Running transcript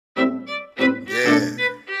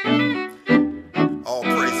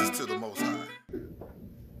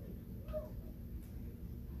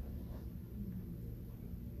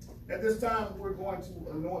At this time, we're going to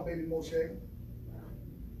anoint baby Moshe.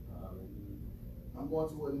 I'm going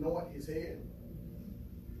to anoint his head.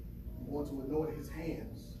 I'm going to anoint his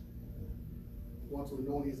hands. I'm going to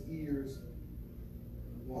anoint his ears.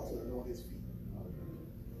 I'm going to anoint his feet.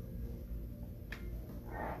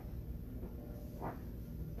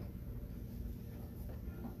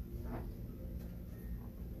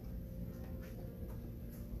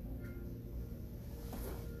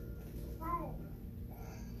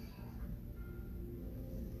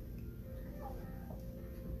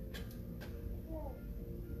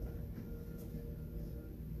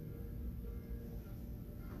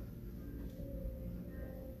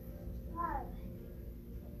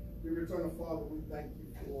 Eternal Father, we thank you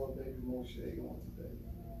for baby Moshe on today.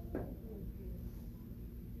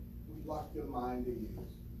 We lock your mind to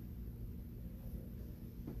ears.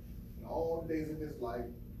 In all the days of his life,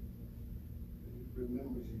 he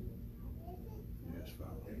remembers you. Yes,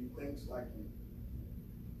 Father. And he thinks like you.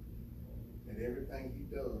 And everything he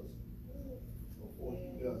does, before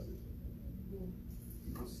he does it,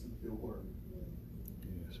 he will seek your word.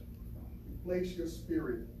 Yes, Father. You place your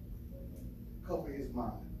spirit, cover his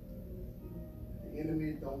mind. The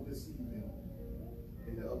enemy don't deceive him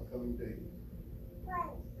in the upcoming days.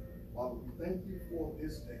 Father, we thank you for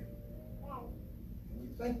this day. And we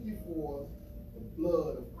thank you for the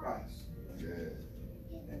blood of Christ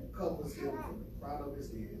that covers him from the crown of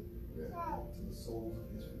his head to the soles of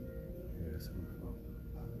his feet. Yes, Father.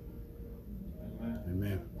 Amen.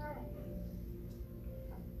 Amen.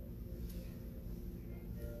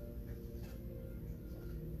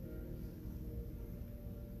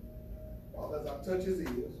 As I touch his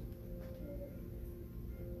ears,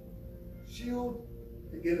 shield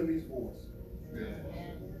the enemy's voice.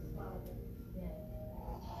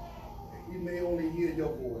 He may only hear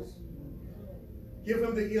your voice. Give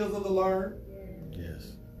him the ears of the learned.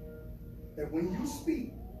 Yes. That when you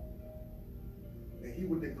speak, that he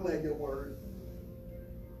will declare your word.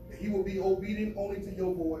 That he will be obedient only to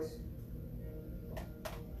your voice.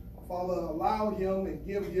 Father, allow him and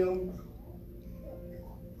give him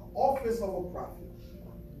office of a prophet,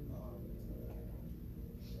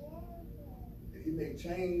 that he may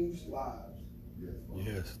change lives.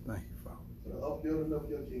 Yes, thank you, Father. For the upbuilding of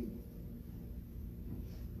your kingdom.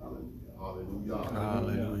 Hallelujah.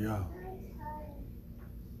 Hallelujah.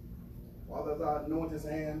 Father, as I anoint his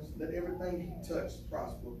hands, let everything he touched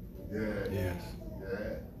prosper. Yes.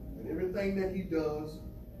 And everything that he does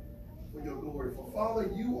for your glory. For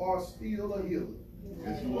Father, you are still a healer.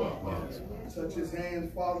 Yes, you are. Yes. Touch his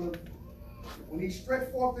hands, Father. When he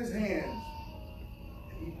stretched forth his hands,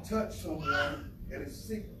 he touched someone that is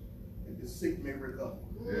sick, and the sick may recover.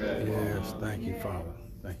 Yes, thank you, Father.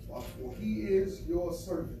 Thank you. For he is your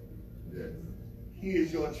servant. Yes. He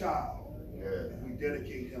is your child. Yes. And we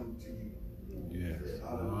dedicate him to you. Yes.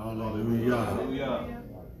 Hallelujah. Hallelujah.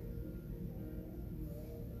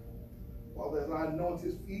 Father, as I anoint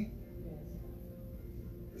his feet,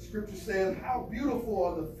 the scripture says, how beautiful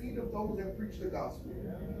are the feet of those that preach the gospel.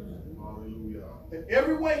 Hallelujah. That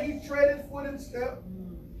every way he treaded foot and step,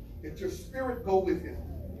 that your spirit go with him.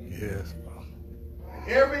 Yes, Father.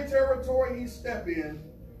 Every territory he step in,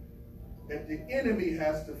 that the enemy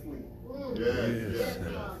has to flee. Yes.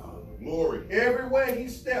 Father. Glory. Every way he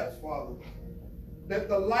steps, Father, let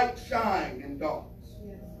the light shine in darkness.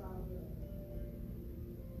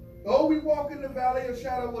 Though we walk in the valley of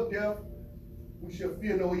shadow of death, we shall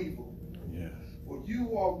fear no evil. Yes. For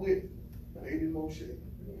you are with Lady Moshe.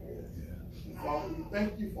 Yes. And Father, we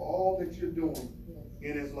thank you for all that you're doing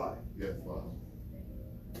in his life. Yes, Father.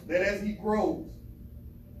 That as he grows,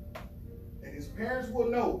 and his parents will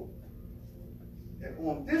know that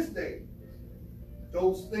on this day,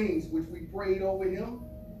 those things which we prayed over him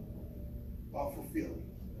are fulfilling.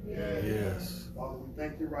 Yes. Father, we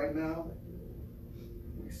thank you right now.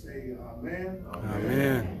 We say amen.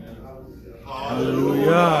 Amen. Hallelujah.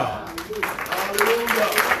 Hallelujah. Hallelujah.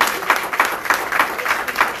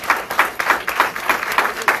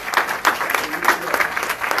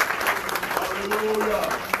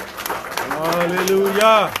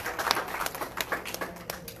 Hallelujah.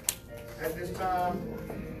 At this time,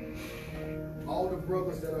 all the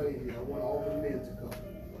brothers that are in here, I want all the men to come.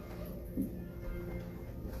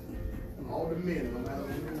 All the men, no matter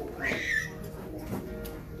who they will come.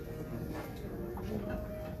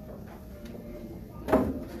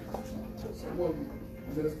 Someone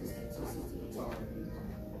minister to Sister Katara.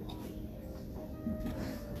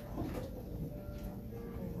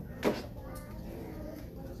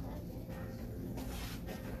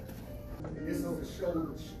 This is to show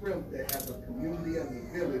the strength that as a community, as a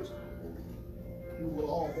village, we will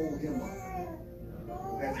all hold him up.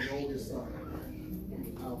 as the oldest son.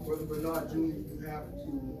 Brother Bernard Jr., you have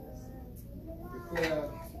to declare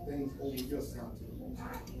things over your son too.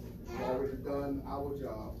 We've already done our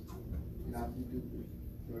job. Now you do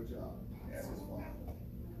your job as his father.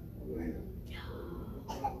 Go ahead.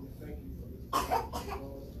 Thank you for this time to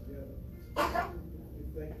draw us together. We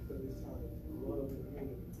thank you for this time of love and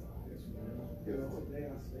unity. You know, today I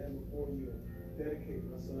stand before you and dedicate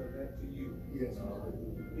my son back to you. Yes.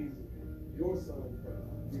 He's your son first.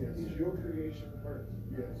 Yes. He's your creation first.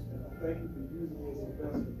 Yes. And I thank you for using me as a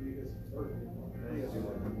vessel to be his earthly father. Yes.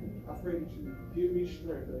 I pray that you give me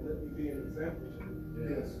strength and let me be an example to him.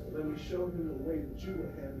 Yes. Let me show him the way that you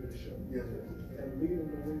would have me to show him. Yes. And lead him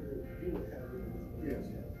the way that you would have me to lead him. Yes.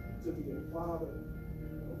 To be a father,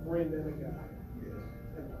 a friend, and a guy. Yes.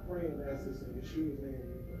 And I pray and ask this in Yeshua's name.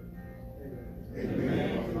 Amen.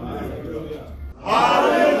 Amen.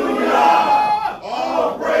 Hallelujah!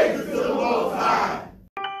 All praises to the Most High.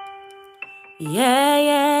 Yeah,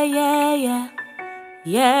 yeah, yeah, yeah.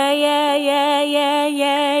 Yeah, yeah, yeah, yeah,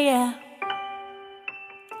 yeah, yeah.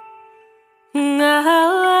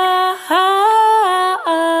 Oh,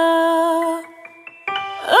 oh,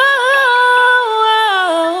 oh,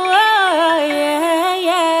 oh, yeah,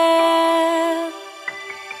 yeah.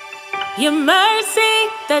 Your mercy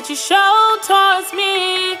that you show towards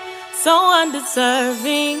me, so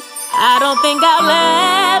undeserving. I don't think I'll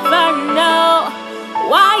ever know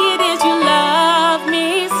why it is you love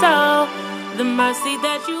me so. The mercy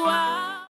that you are.